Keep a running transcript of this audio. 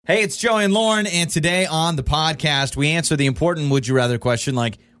Hey, it's Joey and Lauren, and today on the podcast, we answer the important would you rather question,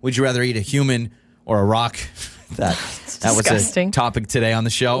 like, would you rather eat a human or a rock? That was a topic today on the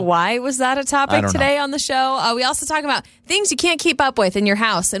show. Why was that a topic today on the show? We also talk about things you can't keep up with in your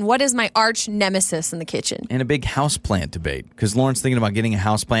house, and what is my arch nemesis in the kitchen. And a big houseplant debate, because Lauren's thinking about getting a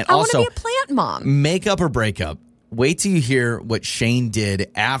houseplant. I want to be a plant mom. Makeup or breakup? Wait till you hear what Shane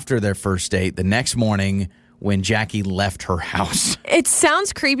did after their first date the next morning when Jackie left her house. It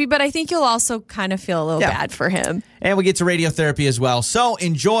sounds creepy, but I think you'll also kind of feel a little bad for him. And we get to radiotherapy as well. So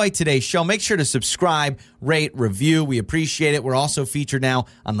enjoy today's show. Make sure to subscribe, rate, review. We appreciate it. We're also featured now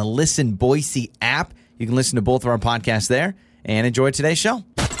on the Listen Boise app. You can listen to both of our podcasts there and enjoy today's show.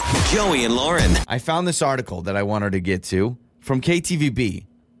 Joey and Lauren. I found this article that I wanted to get to from KTVB.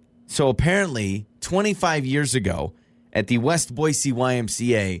 So apparently, 25 years ago, at the West Boise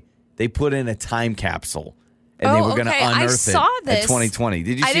YMCA, they put in a time capsule. And they were going to unearth it at 2020.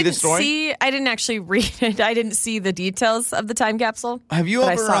 Did you see the story? I didn't actually read it. I didn't see the details of the time capsule. Have you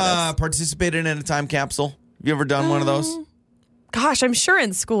ever participated in a time capsule? Have you ever done one of those? Gosh, I'm sure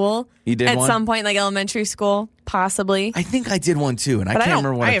in school. You did at one? Some point, like elementary school, possibly. I think I did one too, and I can't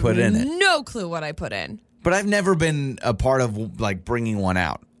remember what I put in it. I have no clue what I put in. But I've never been a part of like bringing one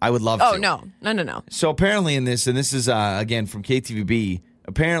out. I would love to. Oh, no. So apparently in this, and this is, again, from KTVB,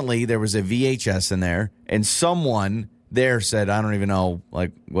 apparently there was a VHS in there, and someone there said, I don't even know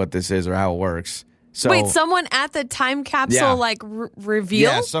like what this is or how it works. So, wait, someone at the time capsule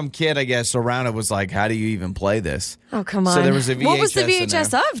revealed? Yeah, some kid, I guess, around it was like, how do you even play this? Oh, come on. So there was a VHS. What was the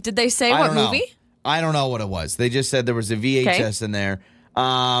VHS of? Did they say what movie? I don't know what it was. They just said there was a VHS in there.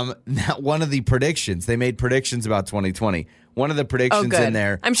 One of the predictions, they made predictions about 2020. One of the predictions in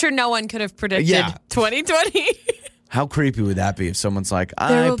there. I'm sure no one could have predicted 2020. How creepy would that be if someone's like,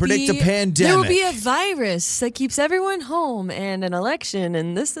 I predict a pandemic. There will be a virus that keeps everyone home and an election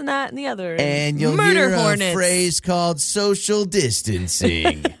and this and that and the other. And you'll hear a phrase called social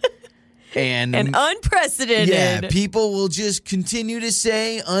distancing. and unprecedented. Yeah, people will just continue to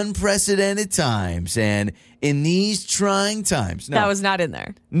say unprecedented times and in these trying times. No, that was not in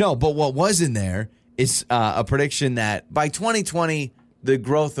there. No, but what was in there is a prediction that by 2020, the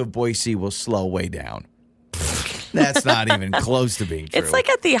growth of Boise will slow way down. That's not even close to being true. It's like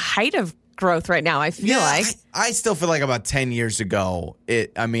at the height of growth right now, I feel like. I still feel like about 10 years ago,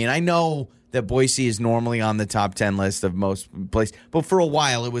 I know that Boise is normally on the top 10 list of most places, but for a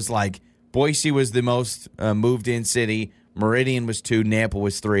while it was like Boise was the most moved-in city, Meridian was 2, Nampa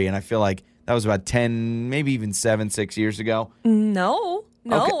was 3, and I feel like that was about 10, maybe even 6 years ago. No.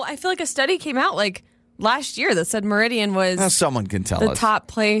 Okay. I feel like a study came out like last year that said Meridian was someone can tell the us. Top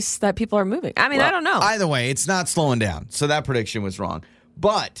place that people are moving. I mean, I don't know. Either way, it's not slowing down. So that prediction was wrong.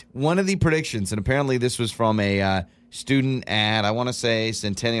 But one of the predictions, and apparently this was from a student at, I want to say,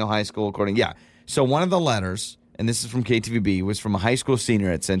 Centennial High School. So one of the letters, and this is from KTVB, was from a high school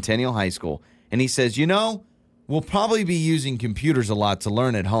senior at Centennial High School. And he says, we'll probably be using computers a lot to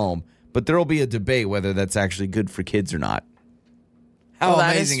learn at home, but there will be a debate whether that's actually good for kids or not. How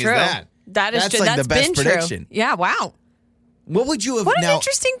amazing is that? That's like the best prediction. True. Yeah, wow. What would you have... What an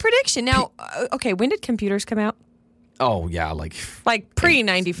interesting prediction. Now, when did computers come out? Oh, yeah, like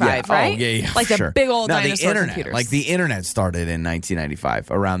pre-95, right? Oh, yeah, like the big old dinosaur the computers. Like the internet started in 1995,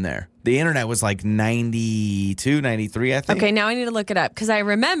 around there. The internet was like 92, 93, I think. Okay, now I need to look it up because I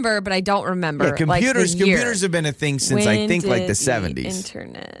remember, but I don't remember. Yeah, computers have been a thing since I think like the 70s.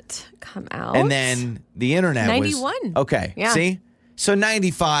 Internet come out? And then the internet 91. was... Okay, yeah. See? So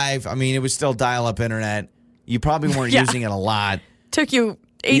 95, I mean, it was still dial-up internet. You probably weren't using it a lot. Took you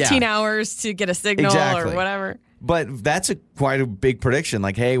 18 hours to get a signal or whatever. But that's quite a big prediction.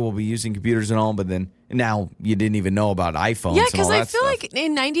 Like, hey, we'll be using computers at home, but then now you didn't even know about iPhones. Yeah, because I stuff. feel like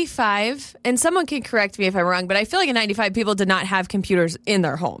in 95, and someone can correct me if I'm wrong, but I feel like in 95 people did not have computers in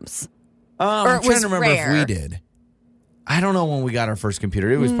their homes. I'm trying to remember if we did. I don't know when we got our first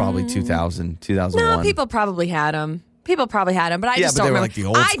computer. It was probably 2000, 2001. No, people probably had them. But I just don't remember. Like the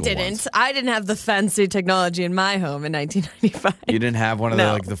old school ones. I didn't have the fancy technology in my home in 1995. You didn't have one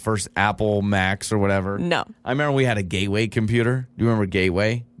of the first Apple Macs or whatever? No. I remember we had a Gateway computer. Do you remember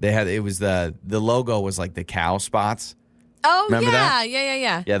Gateway? It was the logo was like the cow spots. Oh, remember that?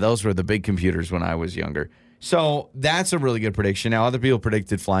 Yeah. Yeah, those were the big computers when I was younger. So that's a really good prediction. Now, other people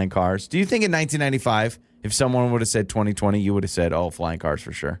predicted flying cars. Do you think in 1995, if someone would have said 2020, you would have said, oh, flying cars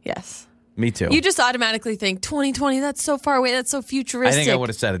for sure? Yes. Me too. You just automatically think 2020, that's so far away, that's so futuristic. I think I would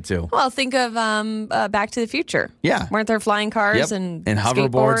have said it too. Well, think of Back to the Future. Yeah. Weren't there flying cars and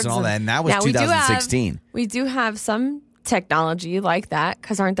hoverboards and all that? And that was 2016. We do have some technology like that,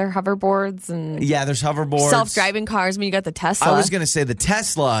 because aren't there hoverboards and Yeah, there's hoverboards. self-driving cars? I mean, you got the Tesla. I was going to say the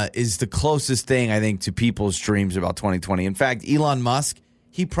Tesla is the closest thing, I think, to people's dreams about 2020. In fact, Elon Musk,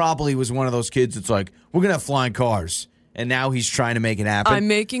 he probably was one of those kids that's like, we're going to have flying cars. And now he's trying to make it happen. I'm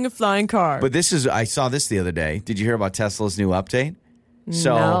making a flying car. But I saw this the other day. Did you hear about Tesla's new update?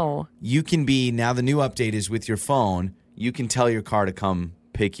 So No. you can now the new update is with your phone, you can tell your car to come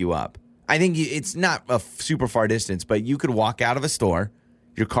pick you up. I think it's not a super far distance, but you could walk out of a store.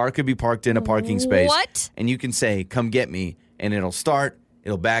 Your car could be parked in a parking space. What? And you can say, come get me. And it'll start,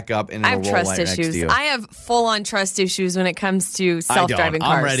 it'll back up, and it'll roll trust right next to issues. you. I have full-on trust issues when it comes to self-driving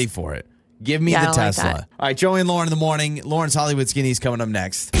cars. I'm ready for it. Give me Yeah, the I don't like Tesla. that. All right, Joey and Lauren in the morning. Lauren's Hollywood Skinny's coming up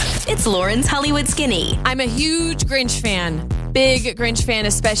next. It's Lauren's Hollywood Skinny. I'm a huge Grinch fan. Big Grinch fan,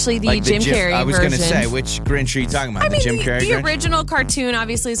 especially the Like Jim Carrey version. I was going to say, which Grinch are you talking about? I mean, the Jim Carrey the Grinch? original cartoon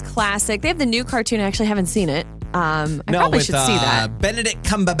obviously is classic. They have the new cartoon. I actually haven't seen it. I probably with, should see that. Benedict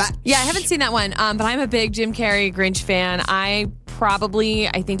Cumberbatch. Yeah, I haven't seen that one. But I'm a big Jim Carrey Grinch fan. I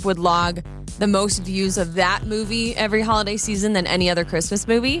think would log the most views of that movie every holiday season than any other Christmas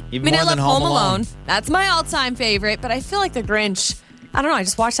movie. Even I more love than Home Alone. That's my all-time favorite, but I feel like the Grinch, I don't know, I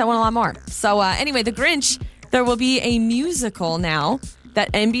just watched that one a lot more. So anyway, the Grinch, there will be a musical now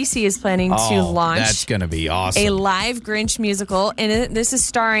that NBC is planning to launch. That's going to be awesome. A live Grinch musical, and this is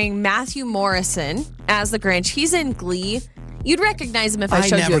starring Matthew Morrison as the Grinch. He's in Glee. You'd recognize him if I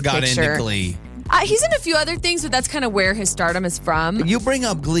showed you a picture. I never got into Glee. He's in a few other things, but that's kind of where his stardom is from. You bring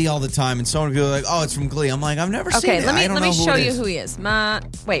up Glee all the time, and so many people are like, "Oh, it's from Glee." I'm like, "I've never seen it." Okay, let me show you is. who he is.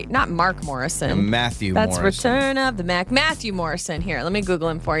 Wait, not Mark Morrison. Matthew That's Morrison. Return of the Mac. Matthew Morrison. Here, let me Google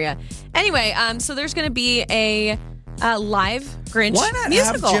him for you. Anyway, so there's going to be a live Grinch Why not have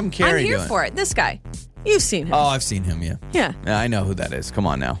musical. Jim Carrey I'm here do it? for it. This guy. You've seen him. Oh, I've seen him. Yeah. Yeah. I know who that is. Come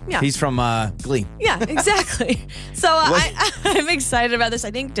on now. Yeah. He's from Glee. Yeah, exactly. So I'm excited about this.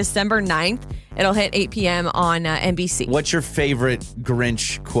 I think December 9th, it'll hit 8 p.m. on NBC. What's your favorite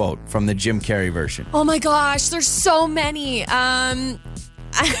Grinch quote from the Jim Carrey version? Oh my gosh, there's so many. I'm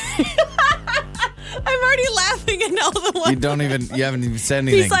already laughing at all the ones. You haven't even said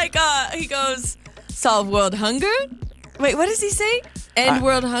anything. He's like, he goes, solve world hunger? Wait, what does he say? End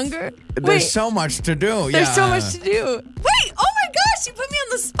world hunger? There's so much to do. There's so much to do. Wait, oh my gosh, you put me on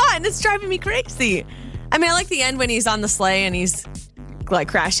the spot and it's driving me crazy. I mean, I like the end when he's on the sleigh and he's like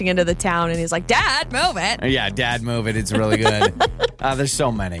crashing into the town and he's like, Dad, move it. Yeah, Dad, move it. It's really good. There's so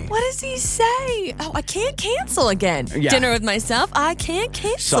many. What does he say? Oh, I can't cancel again. Yeah. Dinner with myself, I can't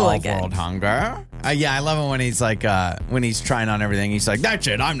cancel Solve again. world hunger. Yeah, I love it when he's like, when he's trying on everything. He's like, that's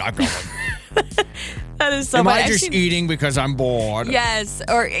it. I'm not going. That is so Am funny. I just eating because I'm bored? Yes,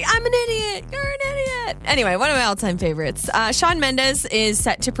 or I'm an idiot. You're an idiot. Anyway, one of my all-time favorites. Shawn Mendes is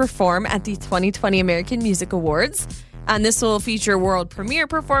set to perform at the 2020 American Music Awards. And this will feature world premiere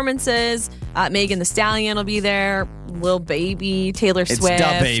performances. Megan Thee Stallion will be there. Lil Baby, Taylor Swift. It's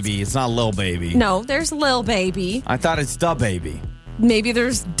Da Baby. It's not Lil Baby. No, there's Lil Baby. I thought it's Da Baby. Maybe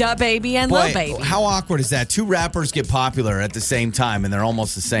there's Da Baby and Lil Baby. How awkward is that? Two rappers get popular at the same time and they're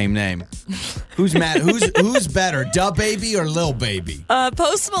almost the same name. Who's mad? Who's better, Da Baby or Lil Baby?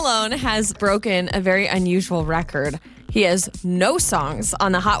 Post Malone has broken a very unusual record. He has no songs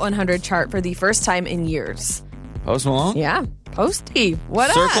on the Hot 100 chart for the first time in years. Post Malone? Yeah, Posty. What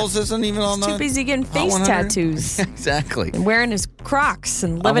up? Circles isn't even on the Too busy getting Hot face 100? Tattoos. Exactly. And wearing his Crocs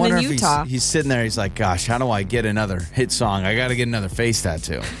and living in Utah. He's sitting there. He's like, gosh, how do I get another hit song? I got to get another face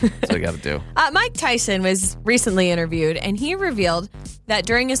tattoo. That's what I got to do. Mike Tyson was recently interviewed, and he revealed that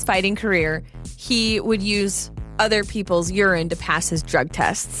during his fighting career, he would use other people's urine to pass his drug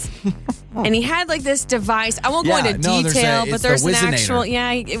tests. And he had like this device. I won't go into detail, but there's an actual,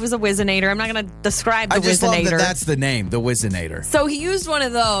 it was a Whizzinator. I'm not going to describe the Whizzinator. I just love that that's the name, the Whizzinator. So he used one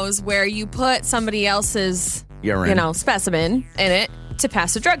of those where you put somebody else's urine, specimen in it to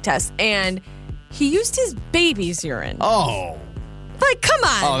pass a drug test. And he used his baby's urine. Oh. Like, come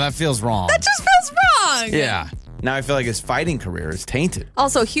on. Oh, that feels wrong. That just feels wrong. Yeah. Now I feel like his fighting career is tainted.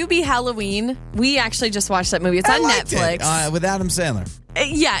 Also, Hubie Halloween. We actually just watched that movie. It's on Netflix. With Adam Sandler.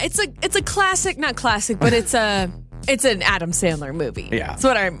 Yeah, it's a classic, not classic, but it's an Adam Sandler movie. Yeah. That's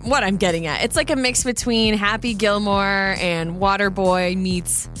what I'm getting at. It's like a mix between Happy Gilmore and Waterboy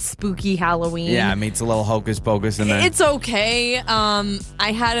meets Spooky Halloween. Yeah, it meets a little hocus pocus in there. It's okay.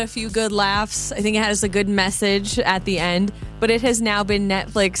 I had a few good laughs. I think it has a good message at the end, but it has now been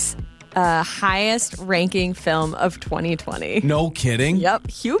Netflix's highest ranking film of 2020. No kidding? Yep.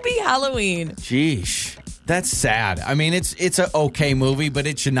 Hubie Halloween. Sheesh. That's sad. I mean, it's an okay movie, but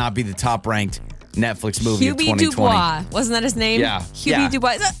it should not be the top ranked Netflix movie of Hubie 2020. Dubois. Wasn't that his name? Yeah. Hubie Yeah.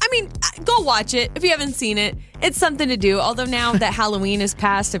 Dubois. I mean, go watch it if you haven't seen it. It's something to do. Although now that Halloween is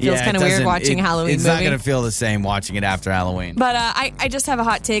past, it feels kind of weird watching a Halloween It's movie. not going to feel the same watching it after Halloween. But I just have a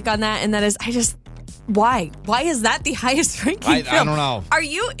hot take on that, and that is why? Why is that the highest ranking film? I don't know. Are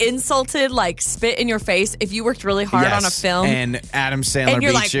you insulted, like spit in your face, if you worked really hard on a film? And Adam Sandler and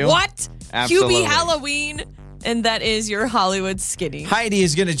you're beat like, you? what? Absolutely. Hubie Halloween? And that is your Hollywood skinny. Heidi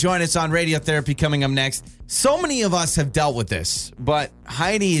is going to join us on Radiotherapy coming up next. So many of us have dealt with this, but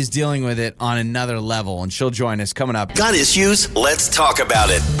Heidi is dealing with it on another level, and she'll join us coming up. Got issues? Let's talk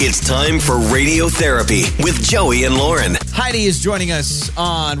about it. It's time for Radiotherapy with Joey and Lauren. Heidi is joining us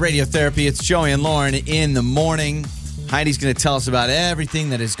on Radiotherapy. It's Joey and Lauren in the morning. Heidi's going to tell us about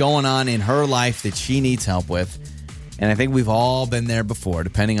everything that is going on in her life that she needs help with. And I think we've all been there before,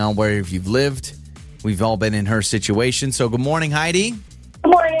 depending on where you've lived. We've all been in her situation. So good morning, Heidi.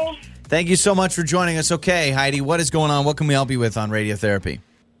 Good morning. Thank you so much for joining us. Okay, Heidi, what is going on? What can we help you with on Radiotherapy?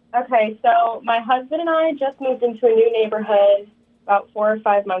 Okay, so my husband and I just moved into a new neighborhood about 4 or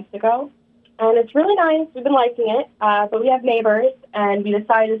 5 months ago, and it's really nice. We've been liking it, but we have neighbors, and we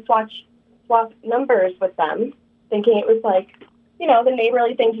decided to swap numbers with them, thinking it was like, the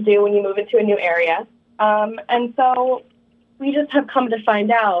neighborly thing to do when you move into a new area. And so we just have come to find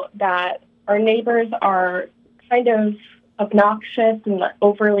out that our neighbors are kind of obnoxious and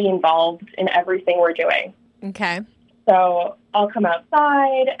overly involved in everything we're doing. Okay. So I'll come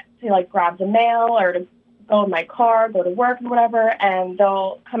outside to grab the mail or to go in my car, go to work or whatever, and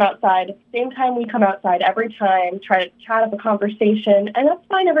they'll come outside. Same time we come outside every time, try to chat up a conversation, and that's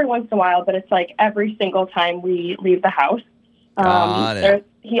fine every once in a while, but it's like every single time we leave the house. Got it.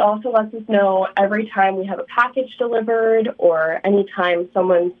 He also lets us know every time we have a package delivered or anytime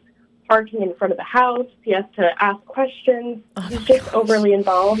someone's parking in front of the house. He has to ask questions. He's just overly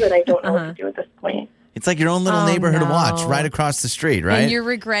involved, and I don't know what to do at this point. It's like your own little neighborhood watch right across the street, right? And you're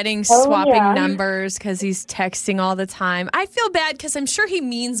regretting swapping numbers because he's texting all the time. I feel bad because I'm sure he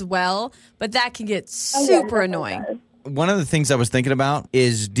means well, but that can get super annoying. One of the things I was thinking about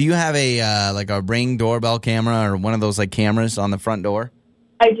is, do you have a Ring doorbell camera or one of those cameras on the front door?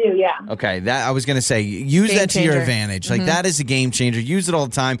 I do, yeah. Okay, that I was going to say, use Game that to your changer. advantage. That is a game changer. Use it all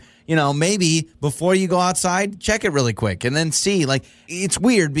the time. Maybe before you go outside, check it really quick and then see. It's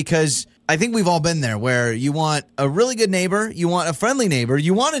weird because I think we've all been there where you want a really good neighbor, you want a friendly neighbor,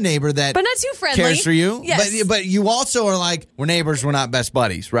 you want a neighbor that But not too friendly. cares for you. Yes. But you also are like, we're neighbors, we're not best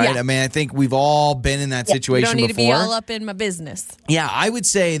buddies, right? Yeah. I mean, I think we've all been in that You situation don't need before. to be all up in my business. Yeah, I would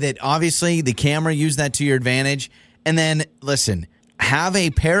say that obviously the camera, use that to your advantage. And then, listen, have a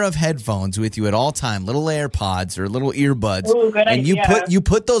pair of headphones with you at all time, little AirPods or little earbuds. Ooh, good and idea. you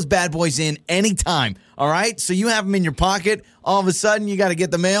put those bad boys in anytime, all right? So you have them in your pocket. All of a sudden, you got to get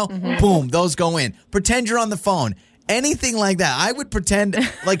the mail. Boom, those go in. Pretend you're on the phone. Anything like that. I would pretend,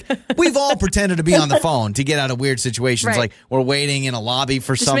 we've all pretended to be on the phone to get out of weird situations. Right. Like we're waiting in a lobby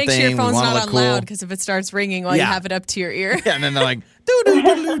for Just something. make sure your phone's we want to not look on cool. loud because if it starts ringing while you have it up to your ear. Yeah, and then they're like,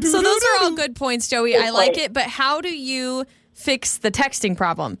 doo-doo-doo-doo-doo-doo-doo. So those are all good points, Joey. I like it. But how do you fix the texting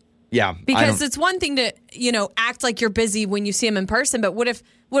problem? Yeah. Because it's one thing to, act like you're busy when you see them in person, but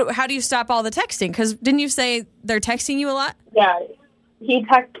how do you stop all the texting? Because didn't you say they're texting you a lot? Yeah. He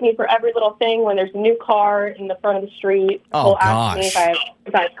texts me for every little thing. When there's a new car in the front of the street, Oh, he'll ask me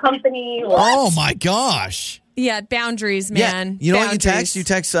if I have company. Or Oh, my gosh. Yeah, boundaries, man. Yeah. You know what you Boundaries. text? You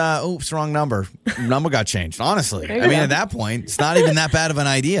text, oops, wrong number. Number got changed, honestly. I mean, at that point, it's not even that bad of an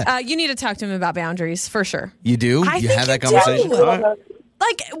idea. You need to talk to him about boundaries, for sure. You do? I You think have that you conversation? do. All right.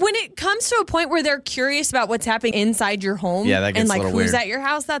 When it comes to a point where they're curious about what's happening inside your home Yeah, that gets and a little who's weird. at your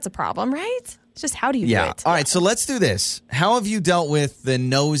house, that's a problem, right? It's just how do you do Yeah. it? All right, so let's do this. How have you dealt with the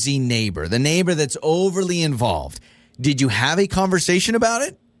nosy neighbor, the neighbor that's overly involved? Did you have a conversation about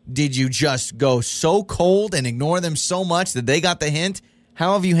it? Did you just go so cold and ignore them so much that they got the hint?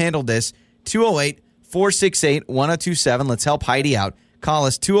 How have you handled this? 208-468-1027. Let's help Heidi out. Call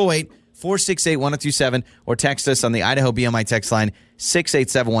us 208-468-1027 or text us on the Idaho BMI text line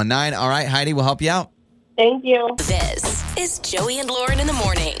 68719. All right, Heidi, we'll help you out. Thank you. This is Joey and Lauren in the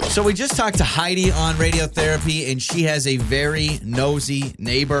morning. So we just talked to Heidi on Radiotherapy, and she has a very nosy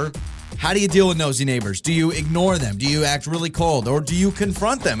neighbor. How do you deal with nosy neighbors? Do you ignore them? Do you act really cold? Or do you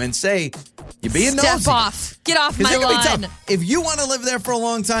confront them and say, you're being nosy? Step off. Get off 'Cause my it can be lawn. tough. If you want to live there for a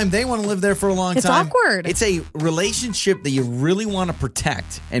long time, they want to live there for a long It's time. awkward. It's a relationship that you really want to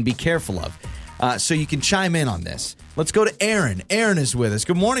protect and be careful of. So you can chime in on this. Let's go to Aaron. Aaron is with us.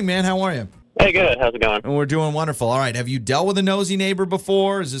 Good morning, man. How are you? Hey, good. How's it going? And we're doing wonderful. All right. Have you dealt with a nosy neighbor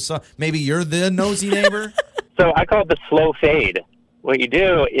before? Is this maybe you're the nosy neighbor? So I call it the slow fade. what you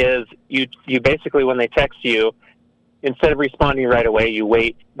do is you basically, when they text you, instead of responding right away, you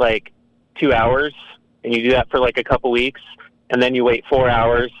wait like 2 hours, and you do that for like a couple weeks, and then you wait 4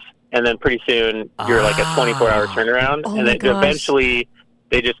 hours, and then pretty soon you're like a 24-hour turnaround, and then eventually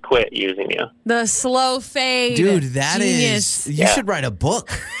they just quit using you. The slow fade. Dude, that Genius. is... You should write a book.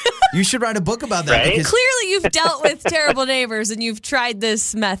 You should write a book about that. Right? Because Clearly, you've dealt with terrible neighbors and you've tried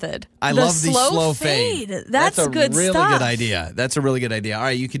this method. I love the slow fade. That's a good really stuff. good idea. That's a really good idea. All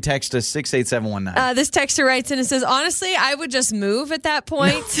right, you can text us 68719. This texter writes in and says, honestly, I would just move at that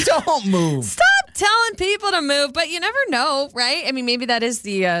point. Don't move. Stop telling people to move, but you never know, right? I mean, maybe that is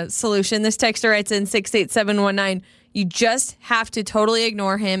the solution. This texter writes in 68719. You just have to totally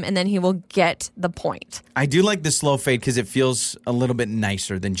ignore him, and then he will get the point. I do like the slow fade because it feels a little bit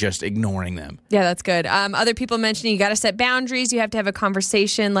nicer than just ignoring them. Yeah, that's good. Other people mentioning you got to set boundaries. You have to have a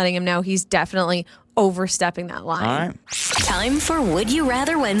conversation, letting him know he's definitely overstepping that line. All right. Time for Would You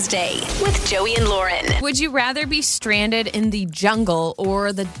Rather Wednesday with Joey and Lauren. Would you rather be stranded in the jungle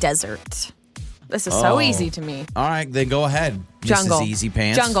or the desert? This is so easy to me. All right, then go ahead. Jungle. Mrs. Easy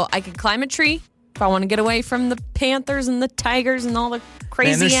Pants. Jungle. I could climb a tree if I want to get away from the panthers and the tigers and all the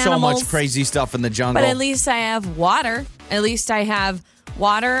crazy Man, there's animals. so much crazy stuff in the jungle. But at least I have water. At least I have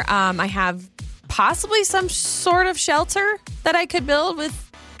water. I have possibly some sort of shelter that I could build with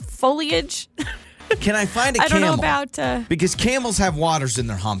foliage. Can I find a I camel? don't know about... Because camels have waters in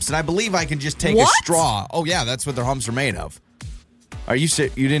their humps, and I believe I can just take a What? straw. Oh, yeah, that's what their humps are made of. Are you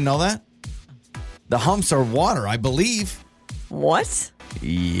you didn't know that? The humps are water, I believe. What?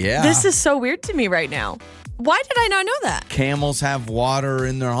 Yeah. This is so weird to me right now. Why did I not know that? Camels have water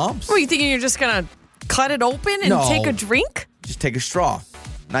in their humps. What, you thinking you're just going to cut it open and No. take a drink? Just take a straw.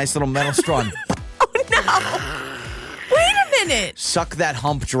 Nice little metal straw. Oh, no. Wait a minute. Suck that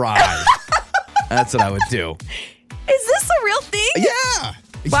hump dry. That's what I would do. Is this a real thing? Yeah. Wow,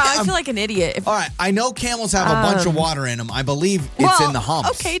 Yeah. I feel like an idiot. If, All right, I know camels have a bunch of water in them. I believe it's well, in the humps.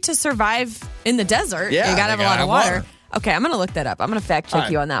 Okay, to survive in the desert, Yeah, you got to they have a gotta lot of have water. water. Okay, I'm going to look that up. I'm going to fact check All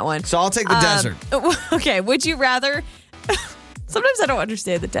right. you on that one. So I'll take the desert. Okay, would you rather... Sometimes I don't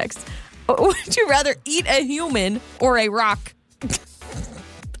understand the text. Would you rather eat a human or a rock?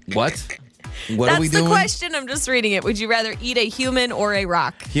 What? What That's are we the doing? question. I'm just reading it. Would you rather eat a human or a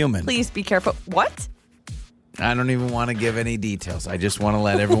rock? Human. Please be careful. What? I don't even want to give any details. I just want to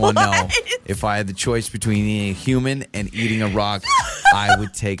let everyone know if I had the choice between eating a human and eating a rock, I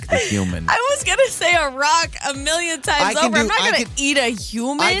would take the human. I was going to say a rock a million times over. I'm not going to eat a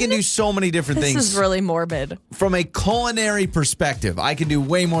human. I can do so many different This things. is really morbid. From a culinary perspective, I can do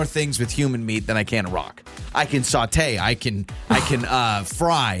way more things with human meat than I can a rock. I can saute. I can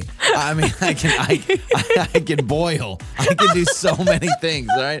fry. I mean, I can boil. I can do so many things.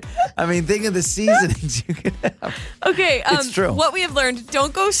 All right. I mean, think of the seasonings you can have. Okay, It's true. What we have learned,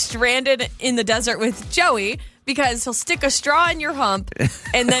 don't go stranded in the desert with Joey because he'll stick a straw in your hump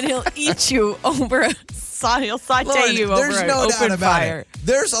and then he'll eat you over he'll saute Lauren, you over there's an no open doubt about fire. it.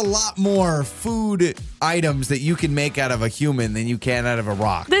 There's a lot more food items that you can make out of a human than you can out of a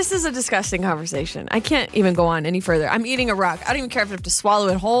rock. This is a disgusting conversation. I can't even go on any further. I'm eating a rock. I don't even care if I have to swallow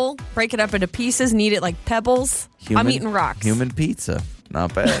it whole, break it up into pieces, and eat it like pebbles. I'm eating rocks. Human pizza.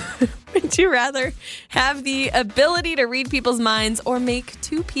 Not bad. Would you rather have the ability to read people's minds or make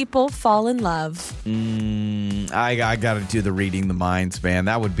two people fall in love? I got to do the reading the minds, man.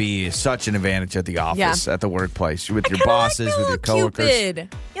 That would be such an advantage at the office, at the workplace, with your bosses, with your coworkers.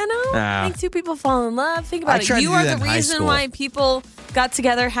 Cupid, you know, Nah. make two people fall in love. Think I about tried it. to You do are that the in high reason school. why people got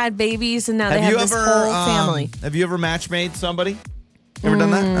together, had babies, and now they have this whole family. Have you ever match made somebody? Ever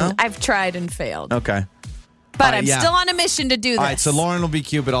done that? No? I've tried and failed, Okay. but I'm yeah. still on a mission to do this. All right, so Lauren will be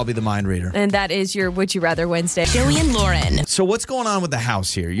Cupid. I'll be the mind reader. And that is your Would You Rather Wednesday. Joey and Lauren. So what's going on with the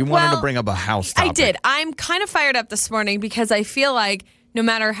house here? You wanted to bring up a house topic. I did. I'm kind of fired up this morning because I feel like no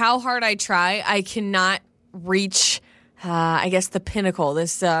matter how hard I try, I cannot reach, I guess, the pinnacle,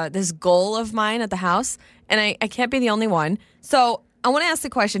 this goal of mine at the house. And I can't be the only one. So I want to ask the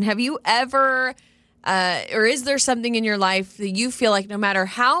question, have you ever, or is there something in your life that you feel like no matter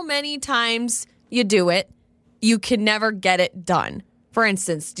how many times you do it, you can never get it done? For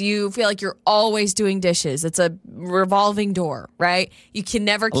instance, do you feel like you're always doing dishes? It's a revolving door, right? You can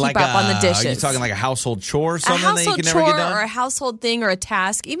never keep up on the dishes. Are you talking like a household chore or A something that you household can never chore get done? or a household thing or a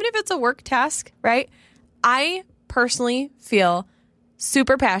task, even if it's a work task, right? I personally feel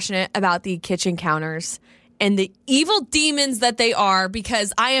super passionate about the kitchen counters and the evil demons that they are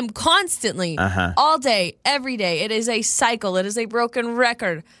because I am constantly, all day, every day. It is a cycle. It is a broken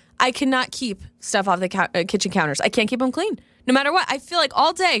record. I cannot keep stuff off the kitchen counters. I can't keep them clean. No matter what. I feel like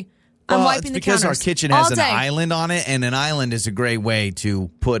all day I'm Well, wiping it's the because counters our kitchen all has an day. island on it, and an island is a great way to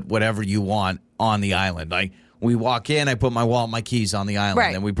put whatever you want on the island. Like, we walk in, I put my wallet, my keys on the island.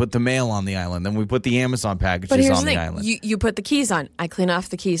 Right. Then we put the mail on the island. Then we put the Amazon packages But here's on the the thing. island. You put the keys on. I clean off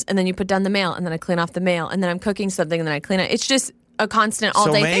the keys. And then you put down the mail. And then I clean off the mail. And then I'm cooking something. And then I clean it. It's just a constant all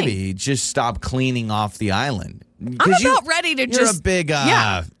so day maybe thing. just stop cleaning off the island. I'm 'Cause about ready to you're just. a big,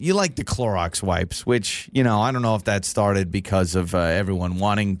 yeah. you like the Clorox wipes, which, I don't know if that started because of everyone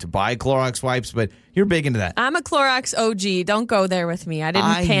wanting to buy Clorox wipes, but you're big into that. I'm a Clorox OG. Don't go there with me. I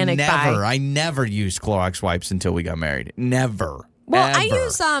didn't panic buy. I never used Clorox wipes until we got married. Never. Well, ever.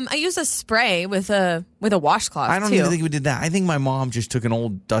 I use a spray with a washcloth. I don't too. even think we did that. I think my mom just took an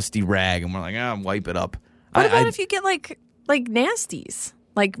old dusty rag and we're like, wipe it up. What about if you get like nasties?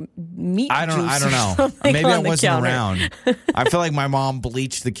 Like meat I don't juice or know. something Maybe I on the wasn't counter. around. I feel like my mom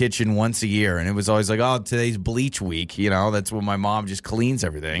bleached the kitchen once a year, and it was always like, "Oh, today's bleach week." That's when my mom just cleans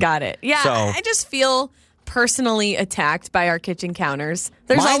everything. Got it. Yeah, So- I just feel personally attacked by our kitchen counters.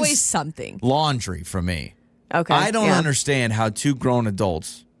 There's Mine's always something. Laundry for me. Okay. I don't yeah. understand how two grown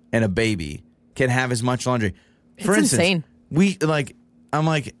adults and a baby can have as much laundry. For It's instance, insane. I'm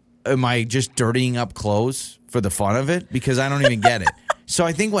like, am I just dirtying up clothes for the fun of it? Because I don't even get it. So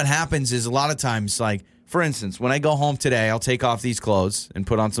I think what happens is a lot of times, like, for instance, when I go home today, I'll take off these clothes and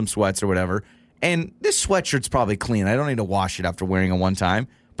put on some sweats or whatever. And this sweatshirt's probably clean. I don't need to wash it after wearing it one time,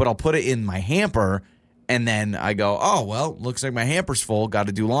 but I'll put it in my hamper. And then I go, oh, well, looks like my hamper's full. Got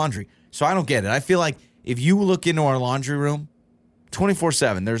to do laundry. So I don't get it. I feel like if you look into our laundry room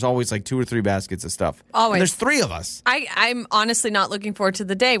 24/7, there's always like 2 or 3 baskets of stuff. Always. And there's 3 of us. I'm honestly not looking forward to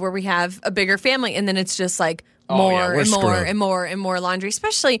the day where we have a bigger family and then it's just like Oh, yeah, more we're and more screwed. and more and more laundry.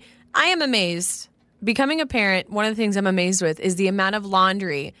 Especially, I am amazed. Becoming a parent, one of the things I'm amazed with is the amount of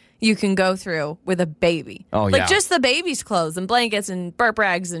laundry you can go through with a baby. Oh, like yeah. just the baby's clothes and blankets and burp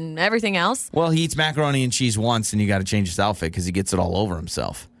rags and everything else. Well, he eats macaroni and cheese once, and you got to change his outfit because he gets it all over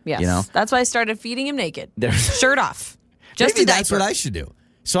himself. Yes. That's why I started feeding him naked. There's- Shirt off. Just Maybe a that's diaper. what I should do.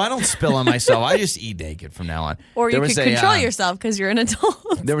 So I don't spill on myself. I just eat naked from now on. Or you There could was a, control yourself because you're an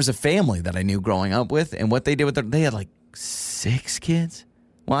adult. There was a family that I knew growing up with, and what they did with they had like 6 kids.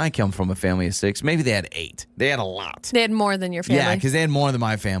 Well, I come from a family of 6. Maybe they had 8. They had a lot. They had more than your family. Yeah, because they had more than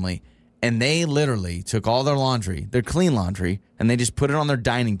my family. And they literally took all their laundry, their clean laundry, and they just put it on their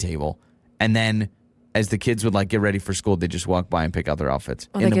dining table. And then as the kids would like get ready for school, they just walk by and pick out their outfits.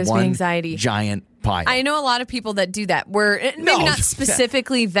 Oh, that into gives me one anxiety. giant pile. I know a lot of people that do that, where maybe No, not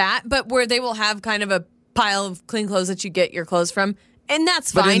specifically that, but where they will have kind of a pile of clean clothes that you get your clothes from. And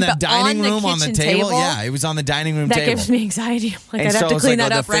that's but fine. in the dining on room the on the kitchen table, yeah, it was on the dining room that table. gives me anxiety. I'm like, And I'd have to it's clean like,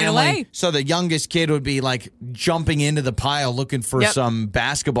 that the up right family- away. So the youngest kid would be like jumping into the pile looking for Yep. some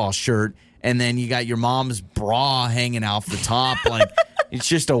basketball shirt, and then you got your mom's bra hanging off the top. Like it's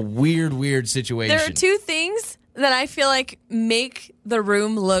just a weird situation. There are 2 things that I feel like make the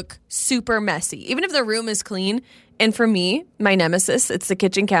room look super messy, even if the room is clean. And for me, my nemesis, it's the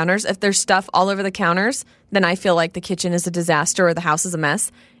kitchen counters. If there's stuff all over the counters, then I feel like the kitchen is a disaster or the house is a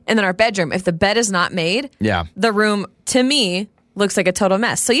mess. And then our bedroom, if the bed is not made, Yeah. the room, to me, looks like a total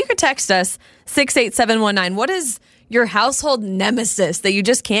mess. So you could text us 68719. What is your household nemesis that you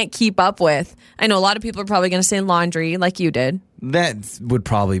just can't keep up with? I know a lot of people are probably going to say laundry like you did. That would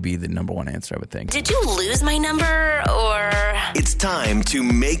probably be the number one answer, I would think. Did you lose my number or It's time to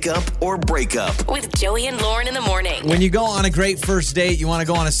make up or break up. with Joey and Lauren in the morning? When you go on a great first date, you want to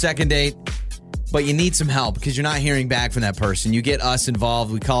go on a second date, but you need some help because you're not hearing back from that person. You get us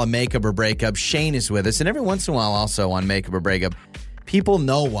involved. We call it makeup or breakup. Shane is with us. And every once in a while also on makeup or breakup, people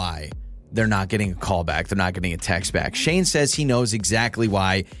know why they're not getting a call back. They're not getting a text back. Shane says he knows exactly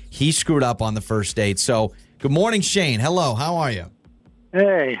why he screwed up on the first date. So good morning, Shane. Hello. How are you?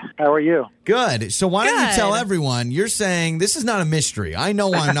 Hey, how are you? Good. So why don't you Good. tell everyone, you're saying this is not a mystery. I know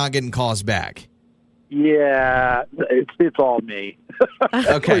why I'm not getting calls back. Yeah, it's all me.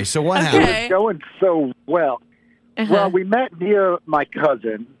 Okay, so what It happened? Okay. was going so well. Uh-huh. Well, we met via my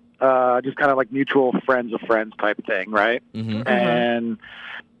cousin, just kind of like mutual friends of friends type thing, right? Mhm. And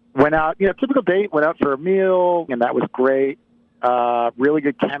went out, typical date, went out for a meal, and that was great. Really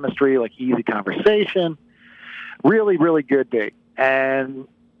good chemistry, like easy conversation. Really, really good date. And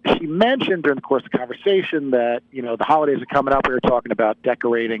she mentioned during the course of the conversation that, the holidays are coming up. We were talking about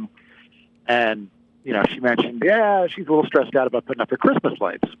decorating. And, she mentioned, she's a little stressed out about putting up her Christmas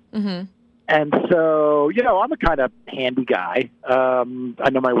lights. Mm-hmm. And so, I'm a kind of handy guy. I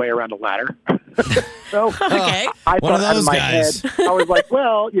know my way around a ladder. So Okay. I One of thought out those my guys. head, I was like,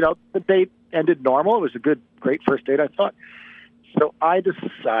 well, the date ended normal. It was a great first date, I thought. So I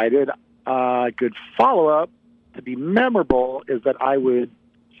decided a good follow-up to be memorable is that I would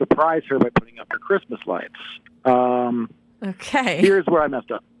surprise her by putting up her Christmas lights. Okay. Here's where I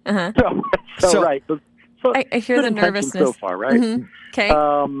messed up. Uh-huh. So right. So I hear good the intentions nervousness. so far, right? Mhm.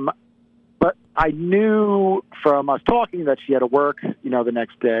 Okay. But I knew from us talking that she had to work, the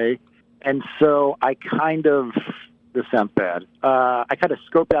next day. And so I kind of, this sounds bad, I kind of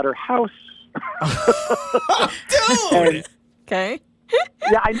scoped out her house. Dude! Okay.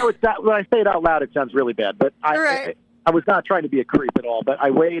 Yeah, I know it's not, when I say it out loud, it sounds really bad. But Right. I was not trying to be a creep at all. But I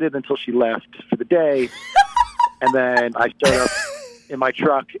waited until she left for the day. And then I showed up in my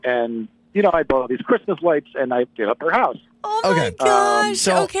truck and, I bought all these Christmas lights and I did up her house. Oh my Okay. gosh.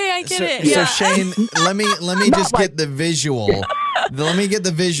 Okay, I get it. So Yeah. Shane, let me just get the visual. Let me get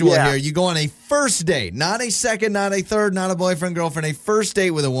the visual Yeah. here. You go on a first date, not a second, not a third, not a boyfriend, girlfriend, a first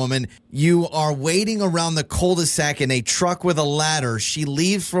date with a woman. You are waiting around the cul-de-sac in a truck with a ladder. She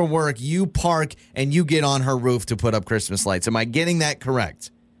leaves for work, you park, and you get on her roof to put up Christmas lights. Am I getting that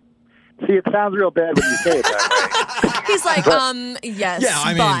correct? See, it sounds real bad when you say it that way. He's like, yes, Yeah,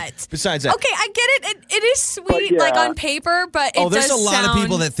 I mean, but. besides that. Okay, I get it. It is sweet, But, yeah. like on paper, but it There's does a lot sound... of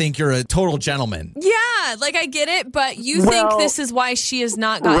people that think you're a total gentleman. Yeah, like I get it, but you think Well, this is why she has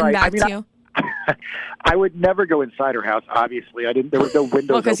not gotten right. back I mean, to you? I would never go inside her house. Obviously, there was no windows.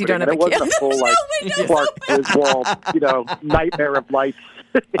 Well, 'cause you don't opening, have a and it wasn't kid. a full There's like no windows Clark Griswold, nightmare of lights.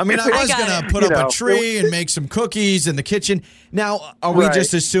 I mean, I was got going to it. put up You know, a tree and make some cookies in the kitchen. Now, are we Right.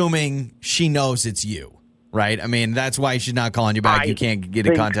 just assuming she knows it's you, right? I mean, that's why she's not calling you back. I You can't get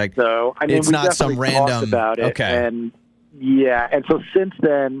in think contact. So I mean, It's we not some definitely talked random- about it. okay. And and so since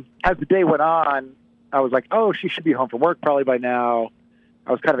then, as the day went on, I was like, oh, she should be home from work probably by now.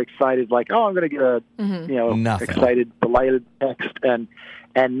 I was kind of excited, like, oh, I'm going to get a Nothing. excited, delighted text, and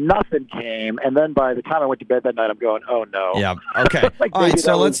nothing came. And then by the time I went to bed that night, I'm going, oh no. Yeah. Okay. Like, All right. maybe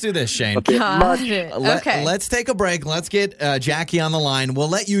So that let's was do this, Shane. a bit much. Got it. Okay. Let's take a break. Let's get Jackie on the line. We'll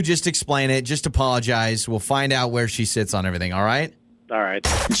let you just explain it, just apologize. We'll find out where she sits on everything. All right? All right.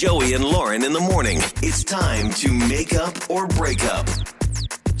 Joey and Lauren in the morning. It's time to make up or break up.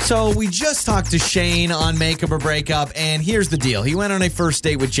 So we just talked to Shane on Makeup or Breakup, and here's the deal. He went on a first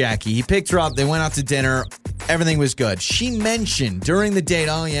date with Jackie. He picked her up. They went out to dinner. Everything was good. She mentioned during the date,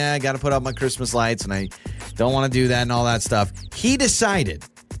 oh, yeah, I got to put up my Christmas lights, and I don't want to do that and all that stuff. He decided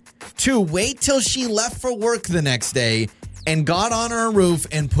to wait till she left for work the next day and got on her roof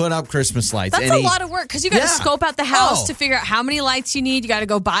and put up Christmas lights. That's and a lot of work because you got to Yeah. scope out the house Oh. to figure out how many lights you need. You got to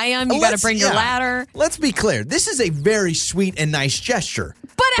go buy them. You got to Let's- bring your yeah. ladder. Let's be clear. This is a very sweet and nice gesture.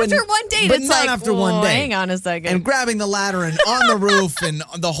 But after one date, but it's not like, after one day. hang on a second. And grabbing the ladder and on the roof and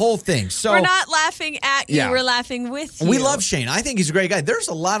the whole thing. So We're not laughing at you. Yeah. We're laughing with you. we love Shane. I think he's a great guy. There's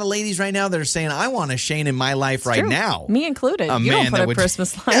a lot of ladies right now that are saying, I want a Shane in my life right True. now. Me included. A You man don't put that up would,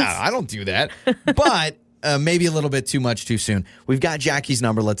 Christmas lights. Yeah, I don't do that. But maybe a little bit too much too soon. We've got Jackie's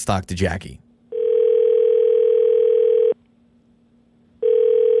number. Let's talk to Jackie.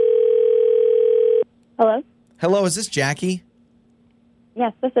 Hello? Hello, is this Jackie?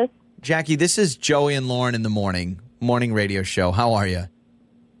 Yes, this is. Jackie, this is Joey and Lauren in the morning radio show. How are you?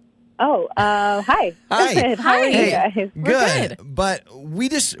 Oh, hi. Hi. Good. How are Hey. you guys? Good. But we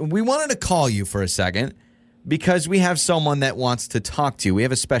wanted to call you for a second because we have someone that wants to talk to you. We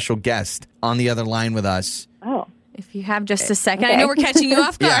have a special guest on the other line with us. Oh. If you have just a second. I Okay. know we're catching you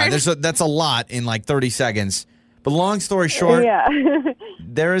off guard. Yeah, that's a lot in like 30 seconds. But long story short, Yeah.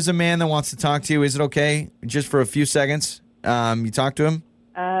 there is a man that wants to talk to you. Is it okay just for a few seconds? You talk to him?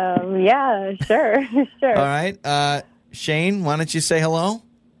 Yeah, sure. Sure. All right. Shane, why don't you say hello?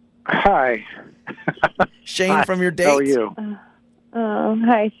 Hi. Shane Hi. from your date. How are you? Oh,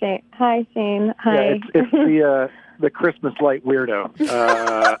 hi, Shane. Hi, Shane. Hi. Yeah, it's the Christmas light weirdo.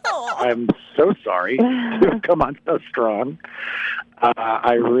 I'm so sorry to have come on so strong.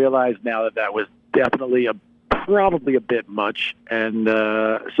 I realize now that was definitely probably a bit much, and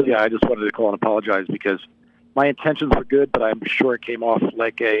so yeah, I just wanted to call and apologize because my intentions were good, but I'm sure it came off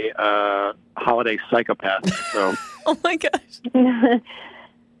like a holiday psychopath. So Oh my gosh.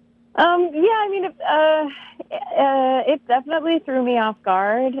 Yeah, I mean, it definitely threw me off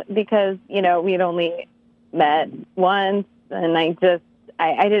guard because, we had only met once, and I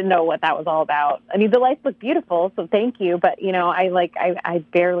didn't know what that was all about. I mean, the lights look beautiful, so thank you, but, I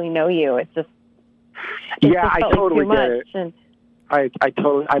barely know you. It's just, yeah, just I felt like totally too get much. it.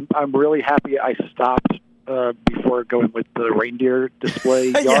 And, I'm really happy I stopped before going with the reindeer display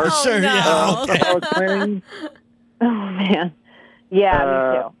Yeah, yard. sure. no. Yeah. Okay. I was planning. oh, man. Yeah,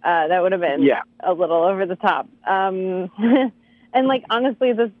 me too. That would have been a little over the top. And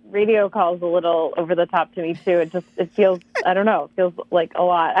honestly, this radio call is a little over the top to me too. It feels, I don't know, it feels like a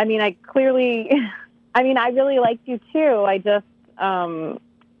lot. I mean, I really liked you too. I just,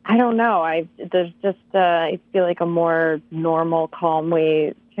 I don't know. There's just I feel like a more normal, calm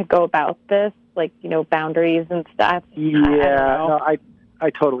way to go about this, like, boundaries and stuff. Yeah, I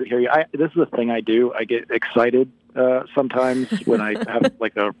totally hear you. This is a thing I do. I get excited sometimes when I have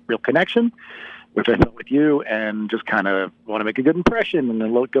like a real connection, which I felt with you, and just kind of want to make a good impression and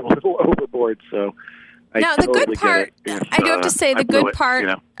then go a little overboard. So now, totally the good part, I do have to say, the good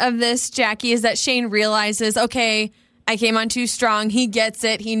part of this, Jackie, is that Shane realizes, okay, I came on too strong. He gets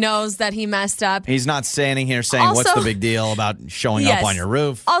it. He knows that he messed up. He's not standing here saying, Also, what's the big deal about showing up on your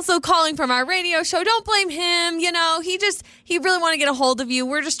roof? Also calling from our radio show. Don't blame him. He really want to get a hold of you.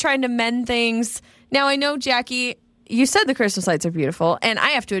 We're just trying to mend things. Now, I know, Jackie, you said the Christmas lights are beautiful, and I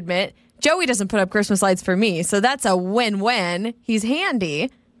have to admit, Joey doesn't put up Christmas lights for me, so that's a win-win. He's handy.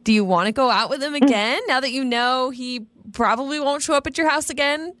 Do you want to go out with him again now that you know he probably won't show up at your house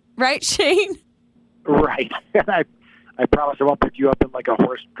again? Right, Shane? Right. I promise I won't pick you up in like a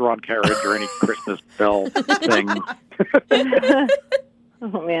horse-drawn carriage or any Christmas bell thing.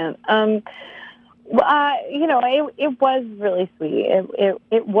 Oh, man. It was really sweet.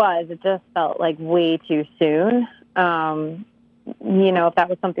 It was. It just felt like way too soon. If that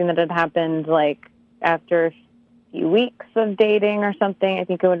was something that had happened like after a few weeks of dating or something, I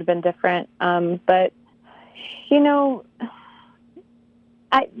think it would have been different. But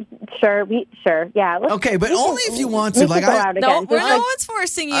sure, yeah. Okay, but only if you want to. Like, no one's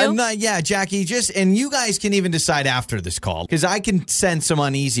forcing you. Jackie. And you guys can even decide after this call because I can sense some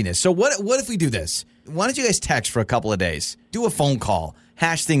uneasiness. So what if we do this? Why don't you guys text for a couple of days, do a phone call,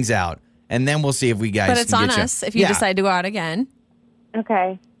 hash things out, and then we'll see if we guys. But it's can on get us if you decide to go out again.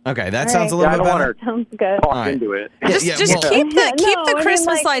 Okay. Okay, that sounds a little bit better. Sounds good. Talk into it. Just keep the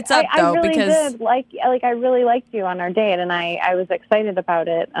Christmas lights up, though, I really because did. I really liked you on our date, and I was excited about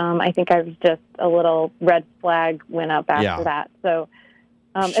it. I think I was just a little red flag went up after that. So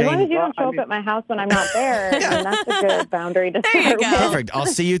as long as you don't show up at my house when I'm not there, then that's a good boundary to start with. Perfect. I'll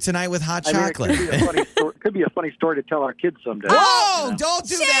see you tonight with hot chocolate. It could be a funny story to tell our kids someday. Oh, don't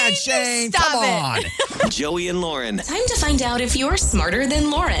do that, Shane. Stop Come it. on. Joey and Lauren. Time to find out if you're smarter than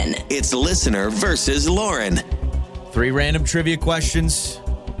Lauren. It's listener versus Lauren. 3 random trivia questions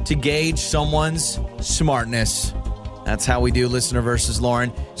to gauge someone's smartness. That's how we do listener versus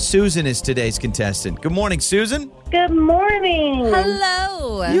Lauren. Susan is today's contestant. Good morning, Susan. Good morning.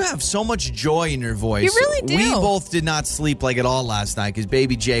 Hello. You have so much joy in your voice. You really do. We both did not sleep like at all last night because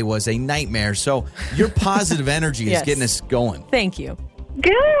baby Jay was a nightmare. So your positive energy is getting us going. Thank you.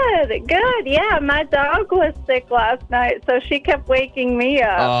 Good. Yeah, my dog was sick last night, so she kept waking me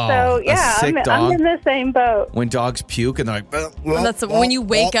up. Oh, I'm in the same boat. When dogs puke and they're like, That's when you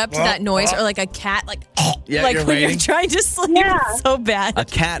wake up to that noise, or like a cat, like you're when waiting. you're trying to sleep. Yeah. It's so bad. A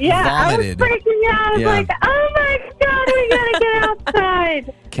cat Yeah, vomited. I was freaking out. I was like, oh my God, we gotta get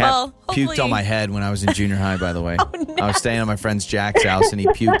outside. Cat puked on my head when I was in junior high, by the way. Oh, no. I was staying at my friend's Jack's house and he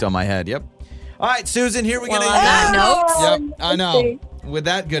puked on my head. Yep. All right, Susan, here we go. On that note. Yep, I know. With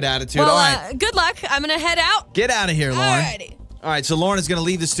that good attitude. Well, all right. good luck. I'm going to head out. Get out of here, Lauren. Alrighty. All right, so Lauren is going to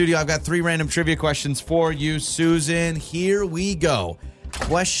leave the studio. I've got 3 random trivia questions for you, Susan. Here we go.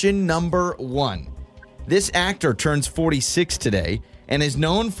 Question number 1. This actor turns 46 today and is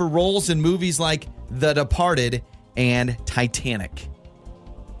known for roles in movies like The Departed and Titanic.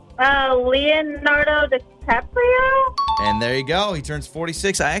 Leonardo DiCaprio? And there you go. He turns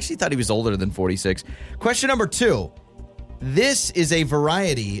 46. I actually thought he was older than 46. Question number 2. This is a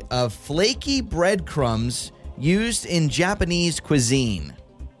variety of flaky breadcrumbs used in Japanese cuisine.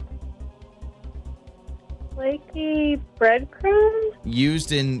 Flaky breadcrumbs?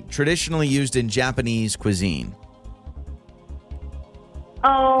 Traditionally used in Japanese cuisine.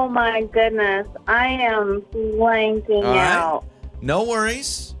 Oh my goodness. I am blanking All right. out. No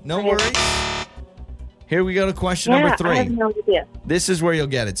worries. Here we go to question number 3. I have no idea. This is where you'll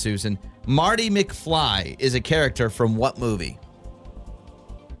get it, Susan. Marty McFly is a character from what movie?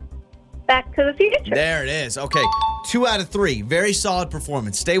 Back to the Future. There it is. Okay, 2 out of 3. Very solid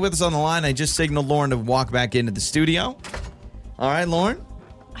performance. Stay with us on the line. I just signaled Lauren to walk back into the studio. All right, Lauren.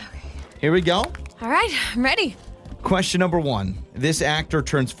 Okay. Here we go. All right, I'm ready. Question number 1. This actor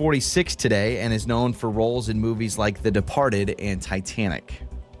turns 46 today and is known for roles in movies like The Departed and Titanic.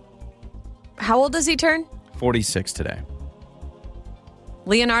 How old does he turn? 46 today.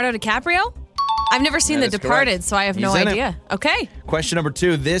 Leonardo DiCaprio? I've never seen That The is Departed, correct. so I have no He's in it. idea. Okay. Question number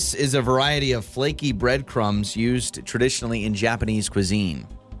 2. This is a variety of flaky breadcrumbs used traditionally in Japanese cuisine.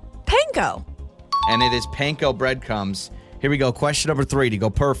 Panko. And it is panko breadcrumbs. Here we go. Question number 3 to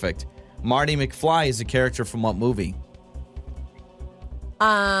go perfect. Marty McFly is a character from what movie?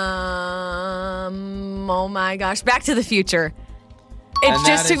 Oh my gosh. Back to the Future. It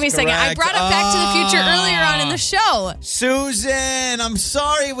just took me a second. I brought up Back to the Future earlier on in the show. Susan, I'm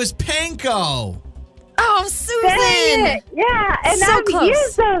sorry. It was Panko. Oh, Susan. Dang it. Yeah, and So I've close.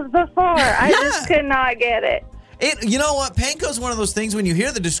 used those before. I just could not get it. You know what? Panko's one of those things when you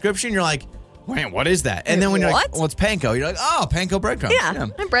hear the description, you're like, wait, what is that? And then when you're like, well, it's Panko, you're like, oh, Panko breadcrumbs. Yeah,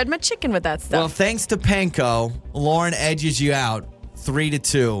 I bred my chicken with that stuff. Well, thanks to Panko, Lauren edges you out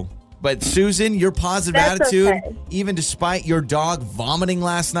 3-2. But Susan, your positive attitude, okay. even despite your dog vomiting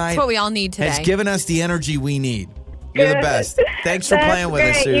last night, That's what we all need today. has given us the energy we need. You're the best. Thanks for playing with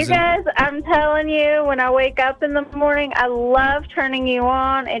us, Susan. You guys, I'm telling you, when I wake up in the morning, I love turning you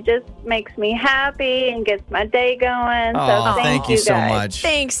on. It just makes me happy and gets my day going. Oh, so thank you so guys. much.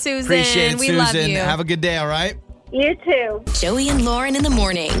 Thanks, Susan. Appreciate it, we Susan. love you. Have a good day, all right? You too. Joey and Lauren in the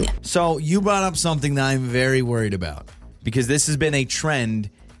morning. So you brought up something that I'm very worried about because this has been a trend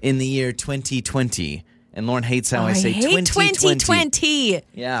in the year 2020. And Lauren hates how I say 2020.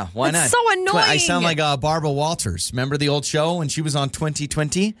 Yeah, why not? It's so annoying. I sound like Barbara Walters. Remember the old show when she was on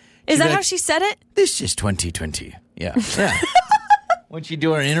 2020? Is that how she said it? This is 2020. Yeah. When she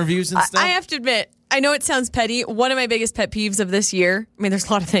do her interviews and stuff? I have to admit, I know it sounds petty. One of my biggest pet peeves of this year, I mean, there's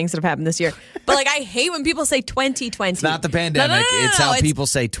a lot of things that have happened this year, but like I hate when people say 2020. It's not the pandemic. No, it's how people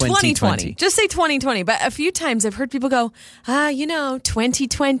say 2020. Just say 2020. But a few times I've heard people go,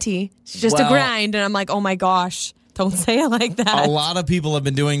 2020. It's just a grind. And I'm like, oh my gosh, don't say it like that. A lot of people have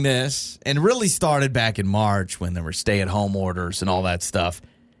been doing this and really started back in March when there were stay-at-home orders and all that stuff.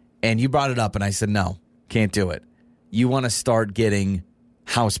 And you brought it up and I said, no, can't do it. You want to start getting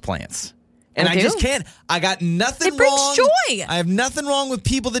houseplants. And I just can't. I got nothing wrong. It brings joy. I have nothing wrong with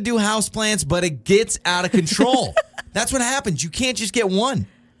people that do houseplants, but it gets out of control. That's what happens. You can't just get one.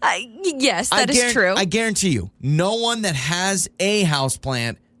 Yes, that is true. I guarantee you, no one that has a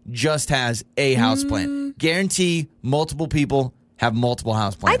houseplant just has a houseplant. Guarantee multiple people have multiple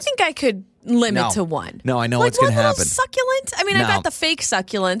houseplants. I think I could limit to one. No, I know what's going to happen. Succulent? I mean, I've got the fake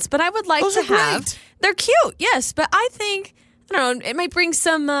succulents, but I would like Those to are have. great. They're cute, yes, but I think, I don't know, it might bring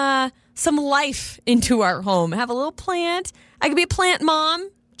some life into our home. Have a little plant. I could be a plant mom.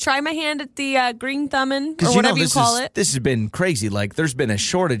 Try my hand at the green thumbing or whatever you call it. This has been crazy. Like, there's been a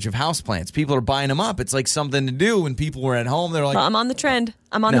shortage of houseplants. People are buying them up. It's like something to do when people were at home. They're like, well, I'm on the trend.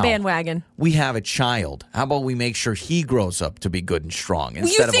 I'm on the bandwagon. We have a child. How about we make sure he grows up to be good and strong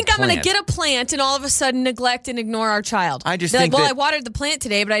instead You of think a I'm going to plant? get a plant and all of a sudden neglect and ignore our child? I just They're think like, well, that- I watered the plant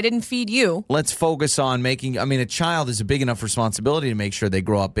today, but I didn't feed you. Let's focus on making, a child is a big enough responsibility to make sure they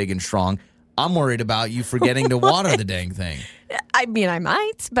grow up big and strong. I'm worried about you forgetting to water the dang thing. I mean, I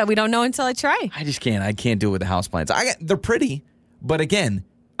might, but we don't know until I try. I just can't. I can't do it with the houseplants. They're pretty, but again,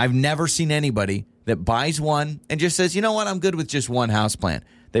 I've never seen anybody that buys one and just says, you know what, I'm good with just one houseplant.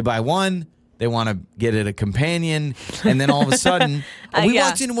 They buy one, they want to get it a companion, and then all of a sudden, we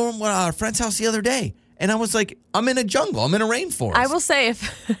walked into our friend's house the other day, and I was like, I'm in a jungle. I'm in a rainforest. I will say,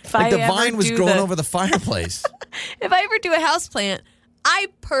 if like I the ever vine was do growing over the fireplace. If I ever do a houseplant, I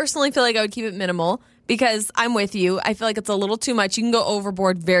personally feel like I would keep it minimal because I'm with you. I feel like it's a little too much. You can go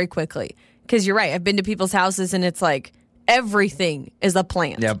overboard very quickly because you're right. I've been to people's houses and it's like everything is a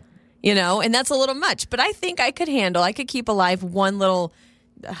plant. Yep. You know, and that's a little much. But I think I could keep alive one little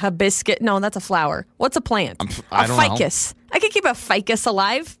hibiscus. No, that's a flower. What's a plant? I don't know. ficus. I could keep a ficus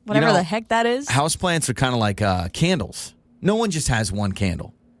alive, whatever the heck that is. Houseplants are kind of like candles. No one just has one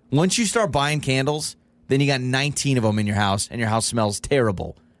candle. Once you start buying candles, then you got 19 of them in your house, and your house smells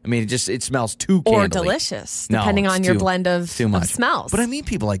terrible. I mean, it smells too candly. Or delicious, depending on your blend of smells. But I meet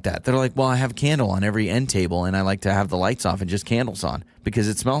people like that. They're like, well, I have a candle on every end table, and I like to have the lights off and just candles on because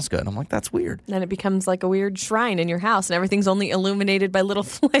it smells good. I'm like, that's weird. Then it becomes like a weird shrine in your house, and everything's only illuminated by little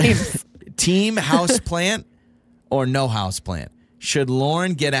flames. Team house plant or no house plant? Should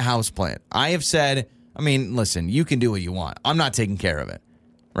Lauren get a house plant? I have said, listen, you can do what you want. I'm not taking care of it.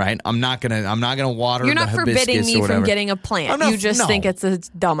 Right? I'm not gonna water You're the not hibiscus forbidding me or whatever. from getting a plant. You just think it's a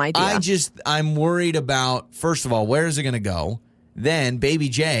dumb idea. I'm worried about, first of all, where is it gonna go? Then baby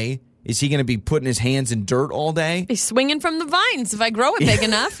Jay, is he gonna be putting his hands in dirt all day? He's swinging from the vines if I grow it big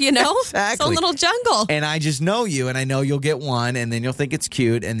enough, you know? Exactly. It's a little jungle. And I just know you, and I know you'll get one, and then you'll think it's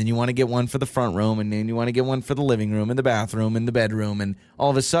cute, and then you want to get one for the front room, and then you want to get one for the living room, and the bathroom, and the bedroom, and all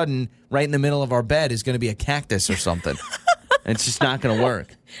of a sudden, right in the middle of our bed is going to be a cactus or something. It's just not going to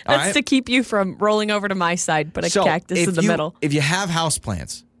work. That's to keep you from rolling over to my side, put a cactus in the middle. If you have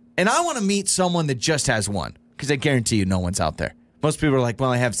houseplants, and I want to meet someone that just has one, because I guarantee you no one's out there. Most people are like,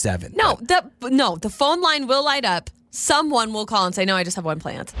 well, I have 7. No, the phone line will light up. Someone will call and say, no, I just have one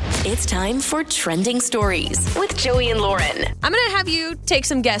plant. It's time for Trending Stories with Joey and Lauren. I'm going to have you take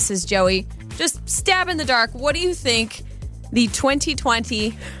some guesses, Joey. Just stab in the dark. What do you think the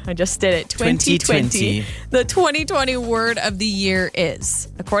 2020, I just did it, 2020, the 2020 word of the year is.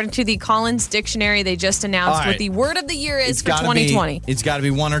 According to the Collins Dictionary, they just announced what the word of the year is for 2020. It's got to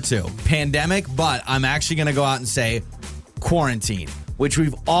be one or two. Pandemic, but I'm actually going to go out and say quarantine, which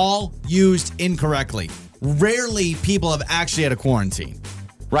we've all used incorrectly. Rarely people have actually had a quarantine.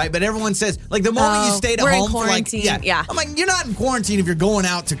 Right, but everyone says, like, the moment you stayed at home for, like, yeah. I'm like, you're not in quarantine if you're going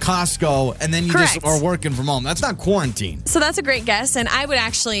out to Costco and then you just are working from home. That's not quarantine. So that's a great guess, and I would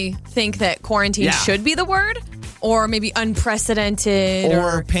actually think that quarantine should be the word, or maybe unprecedented.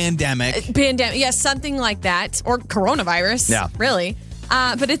 Or pandemic. Yes, something like that. Or coronavirus, really.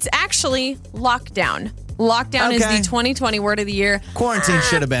 But it's actually lockdown. Lockdown is the 2020 word of the year. Quarantine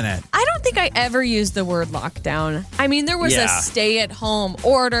should have been it. I don't think I ever used the word lockdown. I mean, there was a stay-at-home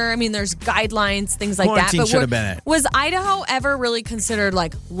order. I mean, there's guidelines, things like Quarantine that. But should have been it. Was Idaho ever really considered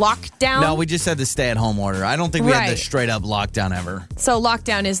like lockdown? No, we just had the stay-at-home order. I don't think we had the straight-up lockdown ever. So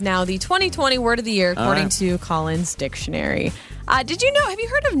lockdown is now the 2020 word of the year, according to Collins Dictionary. Did you know? Have you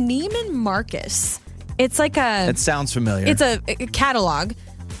heard of Neiman Marcus? It's like a. It sounds familiar. It's a catalog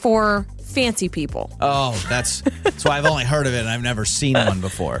for fancy people. Oh, that's why I've only heard of it and I've never seen one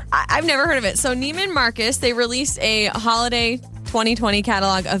before. I've never heard of it. So Neiman Marcus, they released a holiday 2020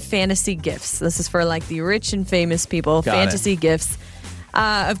 catalog of fantasy gifts. This is for like the rich and famous people, fantasy gifts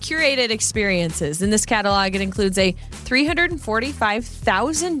of curated experiences. In this catalog, it includes a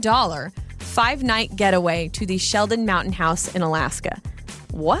 $345,000 5-night getaway to the Sheldon Mountain House in Alaska.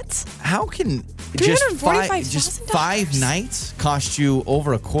 What? How can just 5 nights cost you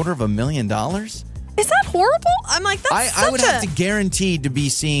over $250,000? Is that horrible? I'm like, that's I would have to guarantee to be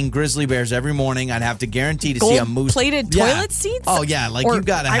seeing grizzly bears every morning. I'd have to guarantee to see a moose. Gold-plated toilet seats? Oh, yeah. Like, you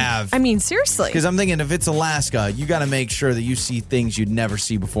got to have. I mean, seriously. Because I'm thinking if it's Alaska, you got to make sure that you see things you'd never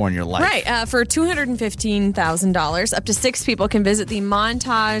see before in your life. Right. For $215,000, up to 6 people can visit the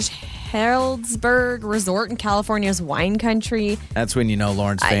Montage Healdsburg Resort in California's wine country. That's when you know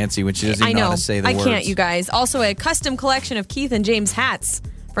Lauren's fancy, when she doesn't even know how to say the words. I can't, you guys. Also, a custom collection of Keith and James hats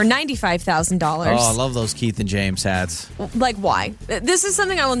for $95,000. Oh, I love those Keith and James hats. Like, why? This is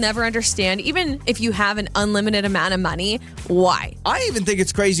something I will never understand. Even if you have an unlimited amount of money, why? I even think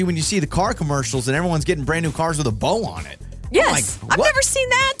it's crazy when you see the car commercials and everyone's getting brand new cars with a bow on it. Yes. I've never seen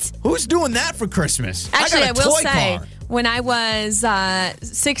that. Who's doing that for Christmas? Actually, I will say, when I was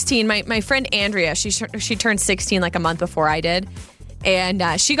 16, my friend Andrea, she turned 16 like a month before I did. And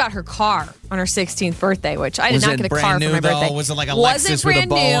she got her car on her 16th birthday, which I did not get a car for my birthday. Was it like a Lexus with a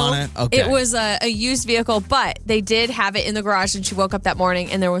bow on it? Okay. It was a used vehicle, but they did have it in the garage, and she woke up that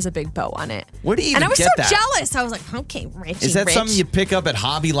morning, and there was a big bow on it. Where do you even get that? And I was so jealous. I was like, okay, Richie, Is that something you pick up at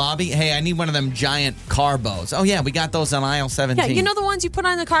Hobby Lobby? Hey, I need one of them giant car bows. Oh, yeah, we got those on aisle 17. Yeah, you know the ones you put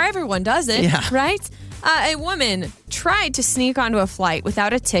on the car? Everyone does it, right? A woman tried to sneak onto a flight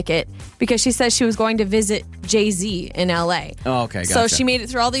without a ticket because she says she was going to visit Jay-Z in L.A. Oh, okay, gotcha. So she made it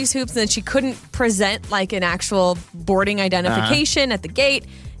through all these hoops, and then she couldn't present like an actual boarding identification at the gate.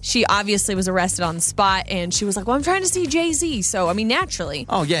 She obviously was arrested on the spot, and she was like, well, I'm trying to see Jay-Z. So, I mean, naturally.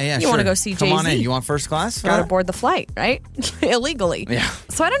 Oh, yeah, you want to go see Jay-Z. Come on in. You want first class? Got to board the flight, right? Illegally. Yeah.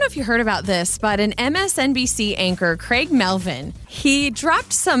 So I don't know if you heard about this, but an MSNBC anchor, Craig Melvin, he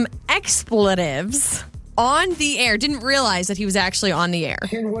dropped some expletives on the air. Didn't realize that he was actually on the air.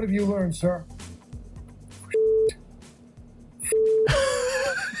 Ken, what have you learned, sir?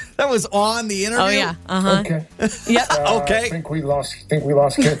 That was on the interview? Oh, yeah. Uh-huh. Okay. Yep. Okay. I think we lost Ken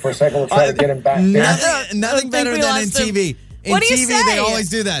for a second. We'll try to get him back. Nothing better than in TV. In What do you TV, say? they always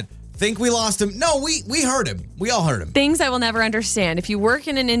do that. Think we lost him. No, we heard him. We all heard him. Things I will never understand. If you work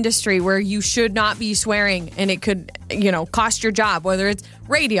in an industry where you should not be swearing and it could, cost your job, whether it's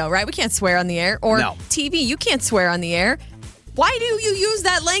radio, right? We can't swear on the air. Or TV, you can't swear on the air. Why do you use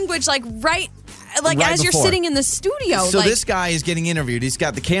that language right as you're sitting in the studio? So this guy is getting interviewed. He's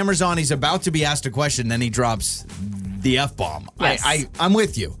got the cameras on. He's about to be asked a question. Then he drops the F-bomb. Yes. I'm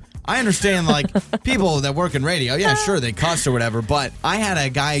with you. I understand, people that work in radio, yeah, sure, they cuss or whatever, but I had a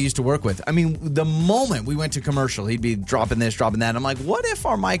guy I used to work with. I mean, the moment we went to commercial, he'd be dropping this, dropping that. I'm like, what if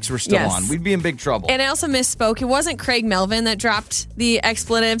our mics were still on? We'd be in big trouble. And I also misspoke. It wasn't Craig Melvin that dropped the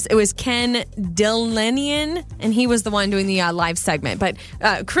expletives. It was Ken Dillenian, and he was the one doing the live segment. But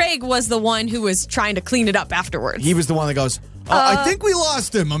Craig was the one who was trying to clean it up afterwards. He was the one that goes, I think we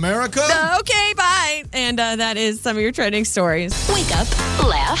lost him, America. Okay, bye. And that is some of your trending stories. Wake up,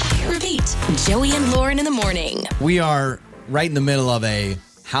 laugh, repeat. Joey and Lauren in the morning. We are right in the middle of a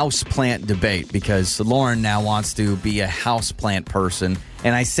houseplant debate because Lauren now wants to be a houseplant person.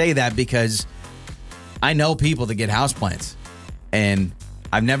 And I say that because I know people that get houseplants. And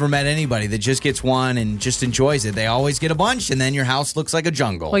I've never met anybody that just gets one and just enjoys it. They always get a bunch, and then your house looks like a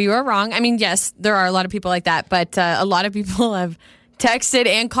jungle. Well, you are wrong. I mean, yes, there are a lot of people like that, but a lot of people have texted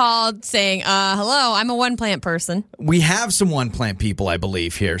and called saying, hello, I'm a one-plant person. We have some one-plant people, I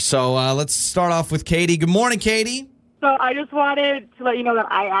believe, here. So let's start off with Katie. Good morning, Katie. So I just wanted to let you know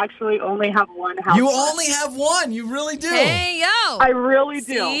that I actually only have one house. You only have one. You really do. Hey, yo. I really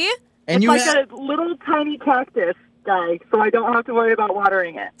do. See? And it's like a little tiny cactus guy, so I don't have to worry about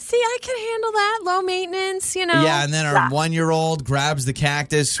watering it. See, I can handle that. Low maintenance, you know. Yeah, and then our 1-year-old grabs the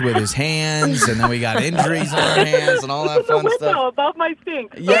cactus with his hands, and then we got injuries on our hands and all that fun stuff. Above my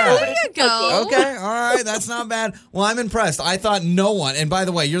sink. Yeah. There you go. Okay, all right, that's not bad. Well, I'm impressed. I thought no one, and by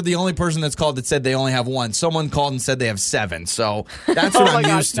the way, you're the only person that's called that said they only have one. Someone called and said they have 7, so that's what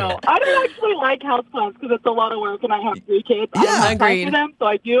I'm used to. No. I don't actually like houseplants because it's a lot of work, and I have 3 kids. Yeah, agreed. For them, so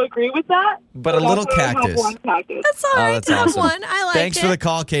I do agree with that. But a little cactus. I have one cactus. That's all right. That's to have awesome. one. I like Thanks it. for the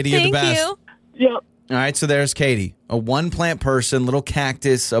call, Katie. You're the best. Thank Yep. All right, so there's Katie, a one-plant person, little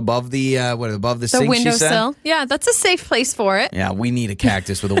cactus above the above the The sink. She said. windowsill. Yeah, that's a safe place for it. Yeah, we need a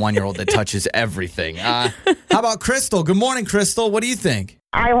cactus with a 1-year-old that touches everything. How about Crystal? Good morning, Crystal. What do you think?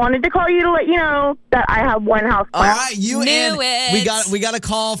 I wanted to call you to let you know that I have one house All plant. right, you Knew and it. we got a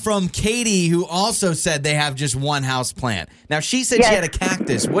call from Katie, who also said they have just one house plant. Now she said she Yes. had a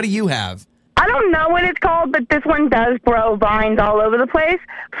cactus. What do you have? I don't know what it's called, but this one does grow vines all over the place.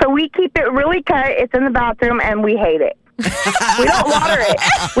 So we keep it really cut. It's in the bathroom, and we hate it. We don't water it.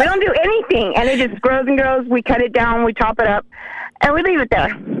 We don't do anything, and it just grows and grows. We cut it down, we chop it up, and we leave it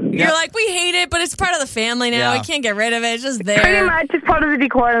there. You're like, we hate it, but it's part of the family now. Yeah. We can't get rid of it. It's just there. Pretty much, it's part of the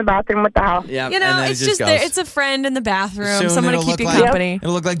decor in the bathroom with the house. Yeah, You know, and then it's it just goes. there. It's a friend in the bathroom. Soon Someone to it'll keep you look like- company.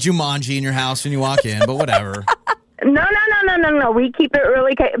 It'll look like Jumanji in your house when you walk in, but whatever. No. We keep it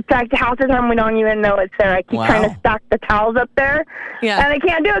really cut. In fact, half the time we don't even know it's there. I keep Wow. trying to stack the towels up there, Yeah. and I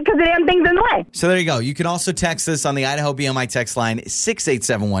can't do it because the damn thing's in the way. So there you go. You can also text us on the Idaho BMI text line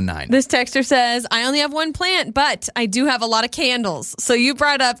 68719. This texter says, I only have one plant, but I do have a lot of candles. So you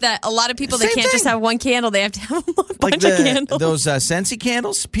brought up that a lot of people, they Same can't just thing. have one candle. They have to have a Like bunch of candles. those Scentsy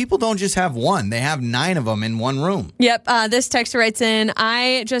candles, people don't just have one. They have 9 of them in one room. Yep. This texter writes in,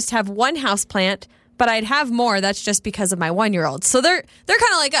 I just have one house plant, but I'd have more. That's just because of my 1-year-old. So they're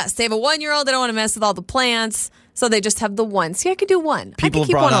kind of like us. They have a 1-year-old. They don't want to mess with all the plants. So they just have the one. See, I could do one. People I could have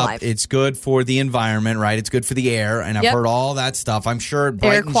keep brought one up alive. it's good for the environment, right? It's good for the air, and I've Yep. heard all that stuff. I'm sure it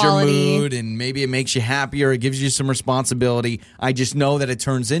brightens your quality. mood, and maybe it makes you happier. It gives you some responsibility. I just know that it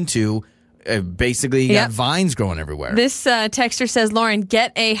turns into basically you Yep. got vines growing everywhere. This texter says, Lauren,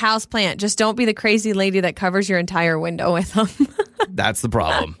 get a house plant. Just don't be the crazy lady that covers your entire window with them. That's the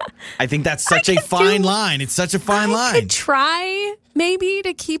problem. I think that's such a fine line. It's such a fine line. Could try maybe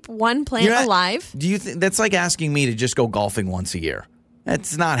to keep one plant You're not- alive. Do you think that's like asking me to just go golfing once a year?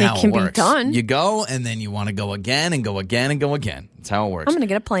 That's not It how it can be works. done. You go and then you want to go again and go again and go again. That's how it works. I'm going to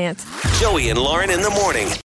get a plant. Joey and Lauren in the morning.